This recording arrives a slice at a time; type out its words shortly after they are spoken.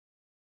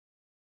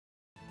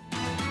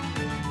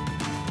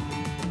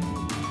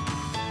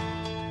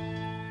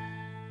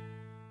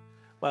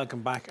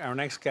Welcome back. Our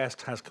next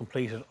guest has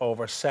completed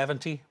over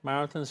 70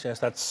 marathons. Yes,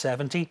 that's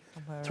 70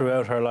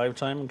 throughout her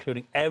lifetime,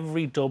 including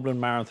every Dublin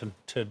marathon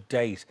to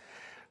date.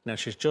 Now,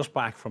 she's just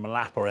back from a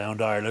lap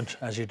around Ireland,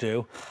 as you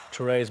do,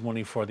 to raise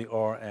money for the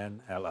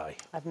RNLI.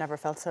 I've never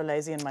felt so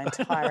lazy in my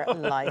entire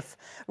life.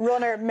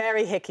 Runner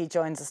Mary Hickey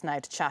joins us now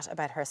to chat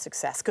about her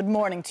success. Good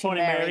morning to you,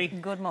 Mary.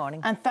 Good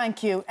morning. And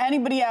thank you.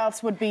 Anybody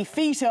else would be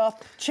feet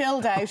up,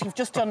 chilled out. You've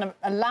just done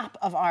a lap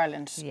of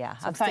Ireland. Yeah,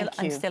 so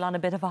I'm still on a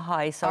bit of a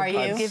high, so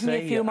give me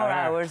a few more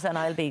hours and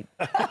I'll be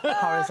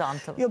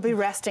horizontal. You'll be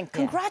resting.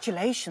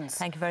 Congratulations.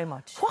 Thank you very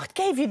much. What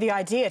gave you the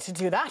idea to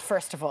do that,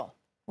 first of all?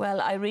 Well,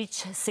 I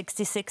reached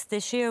 66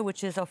 this year,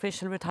 which is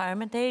official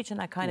retirement age, and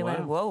I kind of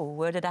went,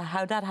 whoa,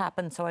 how'd that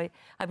happen? So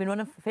I've been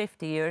running for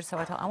 50 years, so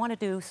I thought I want to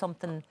do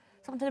something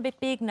a bit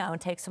big now and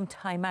take some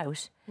time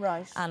out.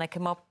 Right. And I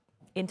came up,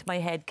 into my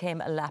head came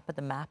a lap of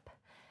the map.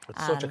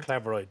 It's such a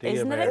clever idea,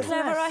 Isn't Mary. it a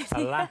clever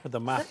idea? A lap of the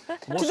map.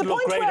 To the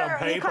point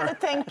where you kind of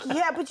think,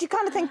 yeah, but you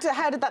kind of think,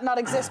 how did that not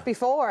exist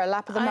before, a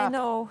lap of the map? I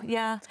know,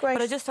 yeah. It's great.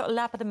 But I just thought a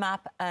lap of the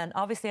map, and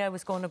obviously I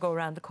was going to go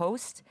around the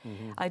coast.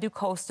 I do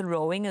coastal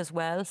rowing as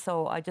well,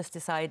 so I just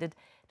decided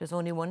there's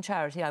only one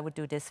charity I would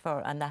do this for,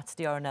 and that's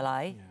the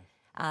RNLI. Yeah.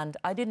 And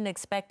I didn't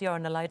expect the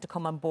RNLI to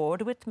come on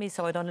board with me,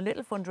 so I done a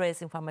little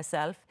fundraising for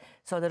myself,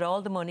 so that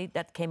all the money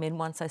that came in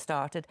once I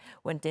started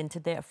went into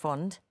their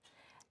fund.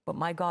 But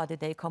my God,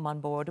 did they come on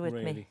board with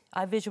me.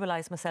 I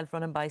visualised myself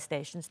running by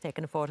stations,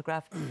 taking a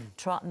photograph,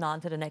 trotting on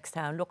to the next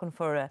town, looking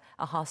for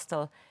a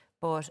hostel.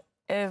 But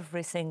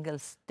every single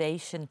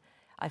station,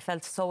 I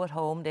felt so at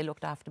home. They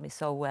looked after me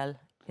so well,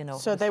 you know.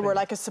 So they were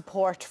like a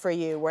support for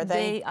you, were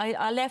they?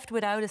 I left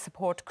without a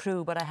support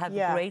crew, but I had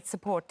a great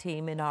support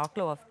team in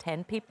Arklow of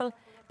 10 people,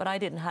 but I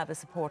didn't have a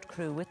support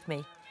crew with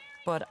me.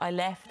 But I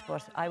left,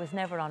 but I was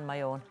never on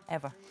my own,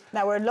 ever.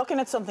 Now, we're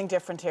looking at something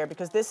different here,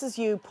 because this is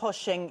you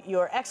pushing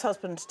your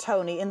ex-husband,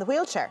 Tony, in the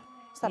wheelchair.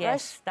 Is that right?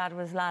 Yes, that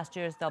was last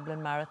year's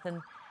Dublin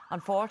Marathon.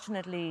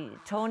 Unfortunately,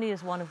 Tony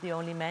is one of the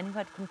only men who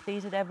had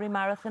completed every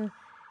marathon.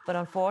 But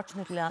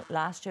unfortunately,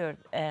 last year,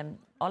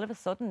 all of a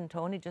sudden,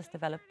 Tony just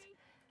developed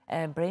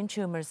brain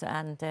tumours,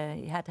 and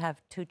he had to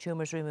have 2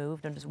 tumours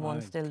removed, and there's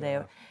one still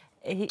there.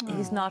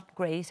 He's not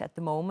great at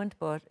the moment,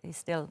 but he's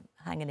still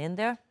hanging in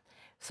there.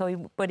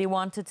 So, but he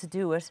wanted to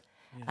do it,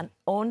 and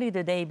only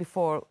the day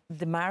before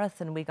the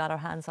marathon we got our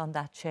hands on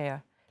that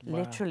chair,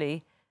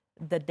 literally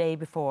the day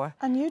before.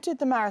 And you did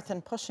the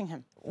marathon pushing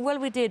him? Well,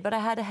 we did, but I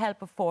had the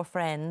help of 4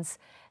 friends,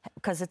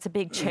 because it's a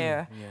big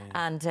chair,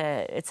 and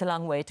it's a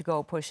long way to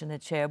go pushing a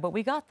chair. But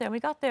we got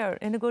there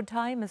in a good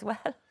time as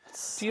well.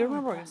 Do you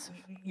remember,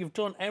 you've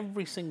done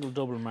every single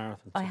Dublin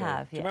marathon today. I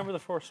have, Do you remember the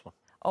first one?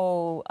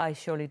 Oh, I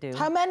surely do.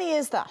 How many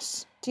is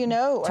that? Do you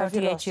know?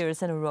 38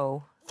 years in a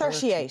row.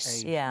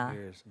 38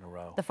 years in a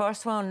row. The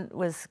first one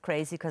was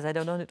crazy because I'd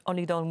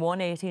only done one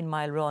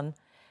 18-mile run,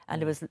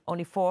 and there was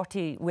only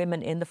 40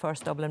 women in the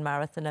first Dublin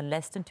Marathon and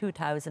less than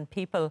 2,000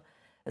 people.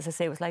 As I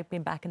say, it was like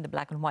being back in the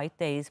black and white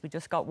days. We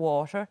just got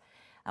water,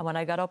 and when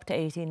I got up to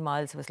 18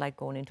 miles, it was like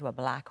going into a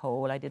black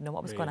hole. I didn't know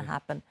what was going to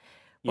happen.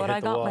 But I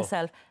got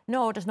myself...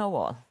 No, there's no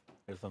wall.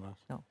 Is there not?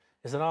 No.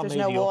 Is it all There's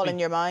no wall in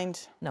your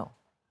mind? No.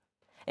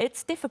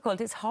 It's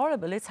difficult, it's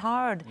horrible, it's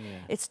hard,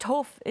 it's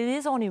tough. It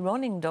is only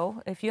running,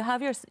 though. If you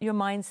have your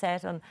mind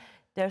set on,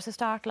 there's a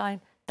start line,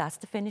 that's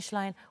the finish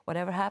line,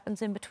 whatever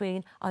happens in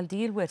between, I'll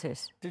deal with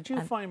it. Did you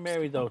find,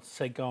 Mary, though, to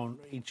say going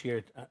each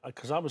year,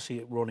 because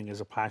obviously running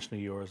is a passion of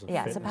yours, and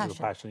fitness is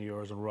a passion of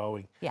yours, and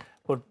rowing. Yeah.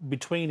 But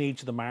between each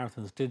of the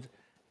marathons,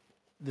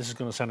 this is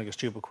going to sound like a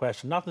stupid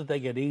question, not that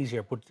they get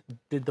easier, but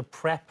did the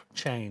prep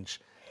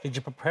change? Did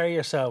you prepare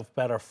yourself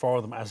better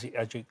for them as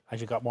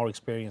you got more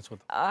experience with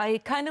them? I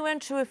kind of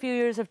went through a few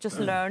years of just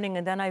learning,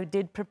 and then I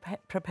did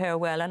prepare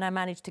well, and I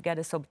managed to get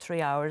a sub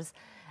 3 hours.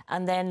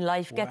 And then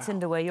life gets in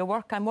the way. I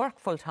work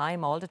full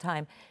time all the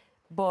time,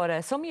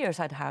 but some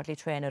years I'd hardly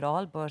train at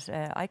all. But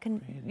I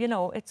can, you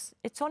know,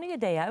 it's only a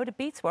day out. It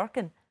beats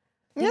working.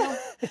 Yeah,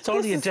 it's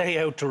only a day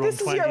out to run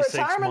 26 miles. This is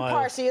your retirement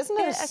party, isn't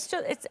it?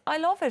 Yeah, I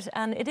love it,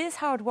 and it is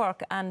hard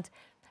work.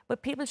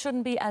 But people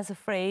shouldn't be as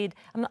afraid.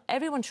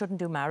 Everyone shouldn't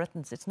do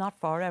marathons. It's not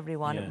for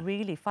everyone.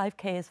 Really,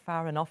 5K is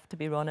far enough to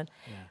be running.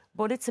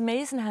 But it's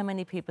amazing how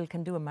many people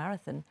can do a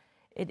marathon.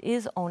 It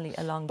is only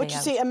a long day But you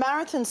see, a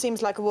marathon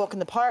seems like a walk in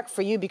the park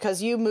for you,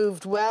 because you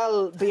moved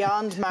well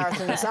beyond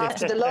marathons.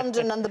 After the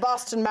London and the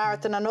Boston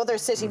Marathon and other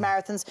city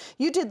marathons,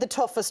 you did the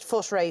toughest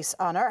foot race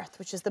on earth,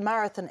 which is the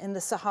marathon in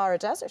the Sahara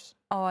Desert.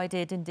 Oh, I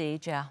did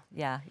indeed,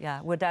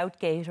 yeah. Without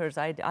gaiters,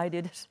 I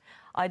did it.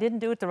 I didn't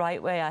do it the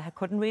right way. I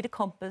couldn't read a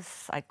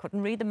compass. I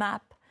couldn't read the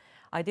map.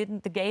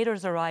 The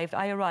gaiters arrived.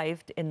 I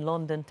arrived in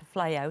London to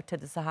fly out to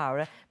the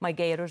Sahara. My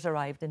gaiters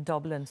arrived in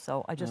Dublin,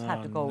 so I just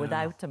had to go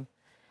without them.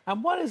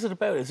 And what is it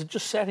about? Is it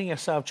just setting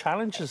yourself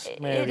challenges,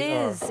 Mary?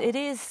 It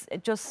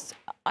is.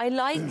 I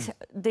like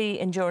the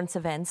endurance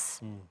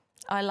events.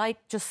 I like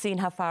just seeing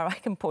how far I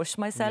can push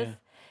myself.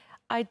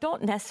 I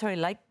don't necessarily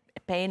like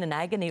pain and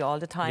agony all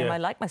the time. I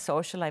like my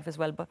social life as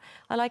well, but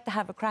I like to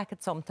have a crack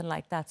at something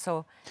like that.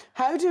 So,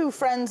 how do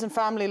friends and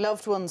family,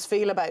 loved ones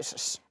feel about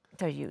it?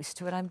 they're used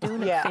to it. I'm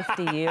doing it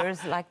 50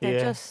 years. Like, they're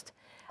just...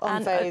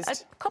 Unfazed.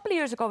 And a couple of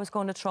years ago, I was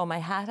going to throw my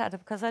hat at it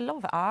because I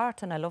love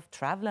art and I love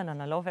travelling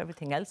and I love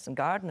everything else and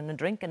gardening and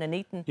drinking and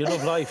eting. You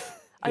love life.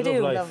 I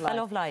do. I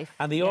love life.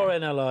 And the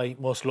RNLI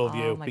must love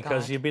you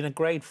because you've been a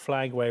great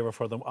flag waver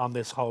for them on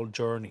this whole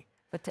journey.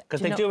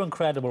 Because they do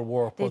incredible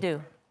work. They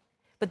do.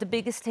 But the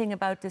biggest thing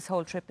about this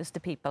whole trip is the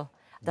people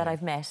that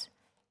I've met.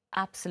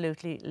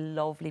 Absolutely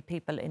lovely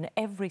people in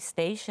every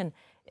station.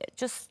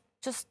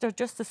 They're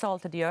just the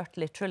salt of the earth,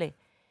 literally.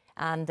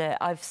 And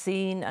I've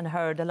seen and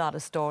heard a lot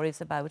of stories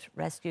about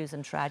rescues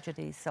and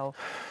tragedies. So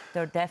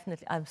they're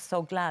definitely... I'm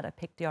so glad I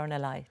picked the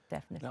RNLI,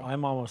 definitely. Now,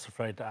 I'm almost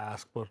afraid to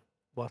ask, but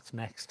what's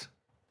next?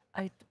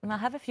 I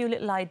have a few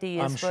little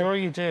ideas. I'm sure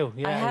you do,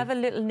 yeah. I have a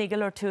little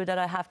niggle or two that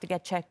I have to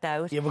get checked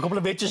out. You have a couple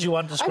of itches you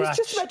want to scratch. I was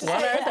just about to say,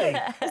 what are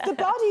they? Is the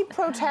body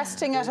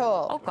protesting at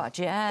all? Oh, God,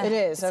 yeah. It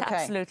is, it's okay.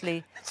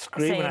 absolutely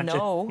screaming saying at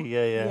no. you.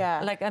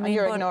 Yeah. Like, I mean, and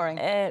you're ignoring.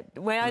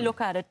 The way I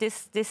look at it,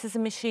 this is a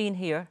machine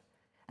here,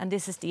 and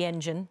this is the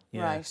engine.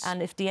 Yeah. Right.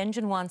 And if the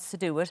engine wants to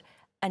do it,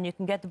 and you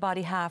can get the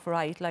body half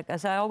right. Like,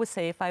 as I always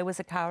say, if I was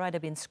a car, I'd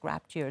have been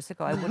scrapped years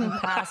ago. I wouldn't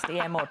pass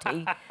the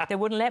MOT. They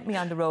wouldn't let me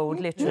on the road,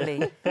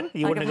 literally.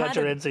 You wouldn't have got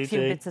your NCT. A few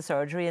bits of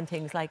surgery and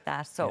things like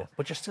that. So, yeah.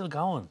 But you're still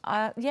going.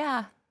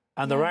 Yeah.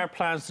 And there are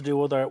plans to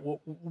do other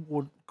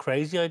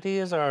crazy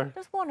ideas, or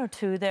there's one or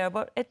two there,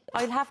 but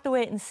I'll have to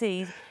wait and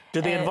see.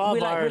 Do they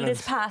involve Ireland? Will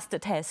this pass the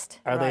test?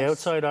 Are they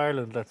outside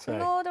Ireland? Let's say.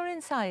 No, they're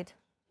inside.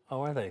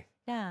 Oh, are they?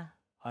 Yeah.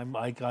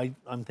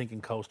 I'm thinking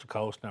coast to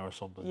coast now or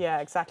something. Yeah,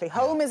 exactly.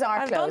 Home is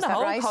our close, I've done the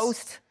whole right?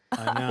 coast.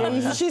 I know.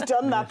 Yeah, she's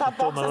done that. That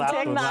box is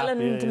King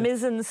Malin to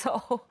Mizzen,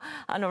 so,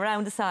 and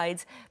around the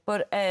sides.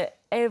 But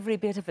every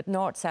bit of it,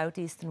 north, south,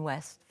 east and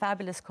west.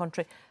 Fabulous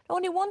country. The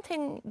only one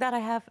thing that I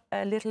have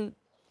a little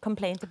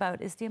complaint about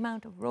is the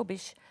amount of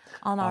rubbish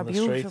on our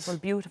beautiful,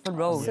 beautiful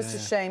roads. It's such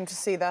a shame to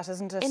see that,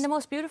 isn't it? In the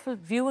most beautiful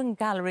viewing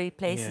gallery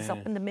places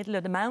up in the middle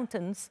of the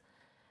mountains,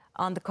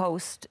 on the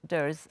coast,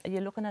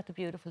 you're looking at the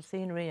beautiful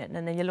scenery, and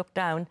then you look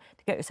down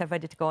to get yourself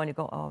ready to go, and you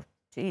go, oh,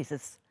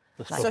 Jesus.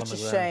 Such a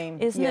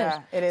shame. Isn't it?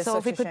 It is. So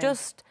if we could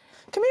just...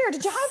 Come here,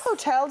 did you have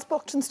hotels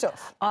booked and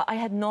stuff? I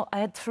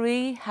had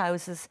 3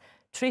 houses,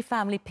 3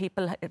 family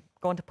people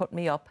going to put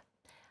me up.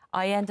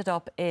 I ended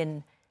up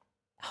in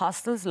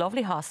hostels,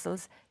 lovely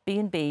hostels,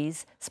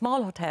 B&Bs,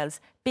 small hotels,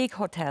 big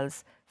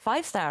hotels,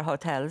 5-star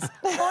hotels,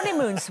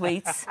 honeymoon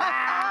suites.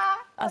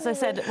 As I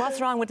said,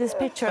 what's wrong with this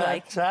picture?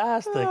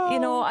 Fantastic. You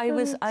know,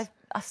 I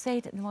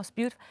stayed in the most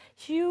beautiful,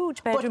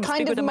 huge bedrooms, but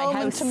kind of moment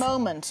house. to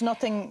moment,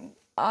 nothing...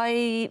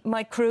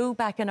 My crew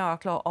back in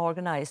Arklow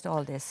organised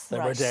all this. They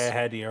were a day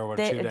ahead of you, or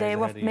 2 days ahead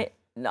of you?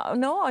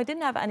 No, I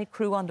didn't have any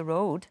crew on the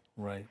road.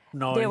 Right.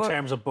 No, in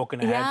terms of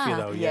booking ahead for you,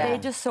 though. Yeah, they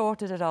just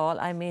sorted it all.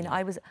 I mean,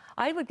 I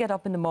would get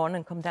up in the morning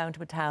and come down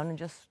to a town and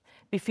just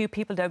be a few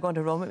people there going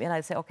to run with me, and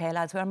I'd say, OK,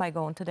 lads, where am I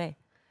going today?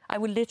 I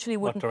would literally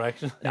wouldn't... What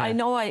direction? I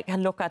know I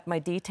can look at my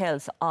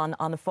details on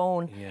the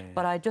phone,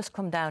 but I'd just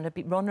come down, there'd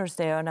be runners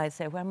there, and I'd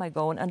say, where am I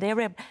going? And they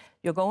were,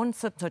 you're going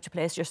to such a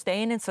place, you're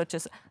staying in such a...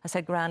 I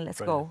said, Gran,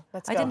 let's go.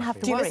 I didn't have to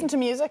worry. Do you listen to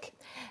music?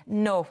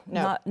 No,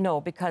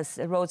 because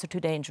the roads are too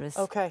dangerous.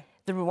 OK.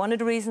 One of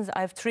the reasons,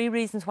 I have 3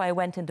 reasons why I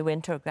went in the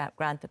winter,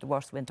 granted the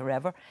worst winter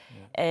ever.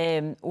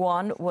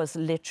 One was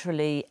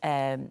literally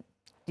the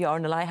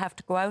RNLI have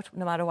to go out,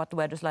 no matter what the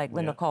weather's like,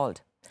 when they're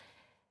called.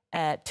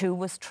 2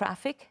 was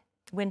traffic.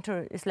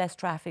 Winter is less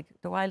traffic.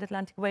 The Wild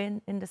Atlantic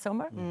Way in the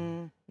summer,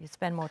 you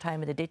spend more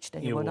time in the ditch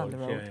than you would on the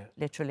road,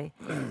 literally.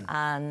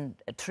 And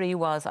 3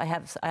 was I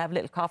have a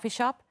little coffee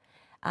shop,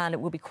 and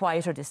it will be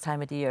quieter this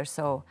time of the year.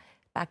 So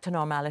back to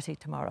normality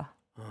tomorrow.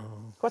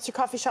 What's your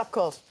coffee shop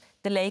called?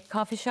 The Lake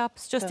Coffee Shop.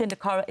 It's just in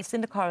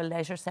the Coral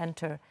Leisure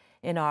Centre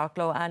in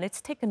Arklow, and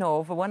it's taken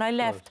over. When I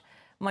left,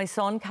 my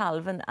son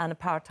Calvin and a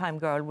part-time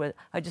girl,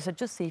 I just said,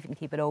 just see if you can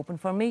keep it open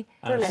for me.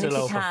 And if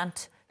you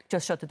can't,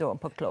 just shut the door and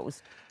put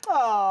closed.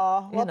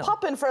 Oh, well,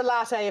 pop in for a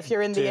latte if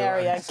you're in the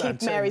area and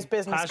keep Mary's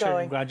business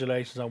going.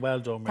 Congratulations and well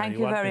done, Mary. Thank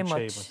you very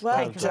much.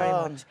 Well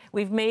done.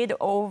 We've made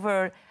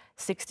over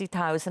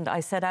 60,000.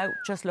 I set out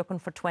just looking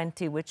for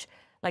 20, which,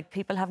 like,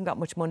 people haven't got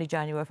much money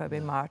January,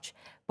 February, March,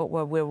 but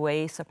we're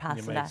way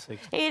surpassing that.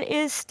 60. It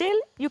is still,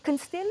 you can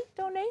still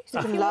donate.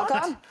 You can log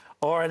on.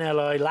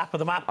 RNLI,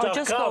 lapofthemap.com. Or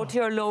just go to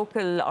your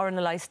local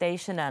RNLI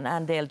station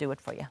and they'll do it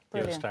for you.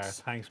 Brilliant. You're a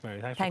star. Thanks,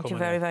 Mary. Thanks Thank for you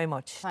coming very, very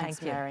much. Thanks,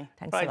 Thank Mary. You.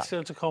 Thanks right, a lot.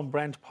 still to come,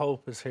 Brent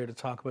Pope is here to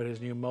talk about his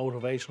new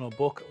motivational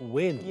book,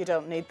 Win. You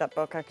don't need that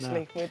book,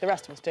 actually. No. The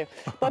rest of us do.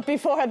 But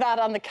before that,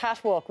 on the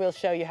catwalk, we'll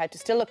show you how to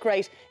still look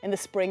great in the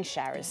spring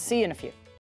showers. See you in a few.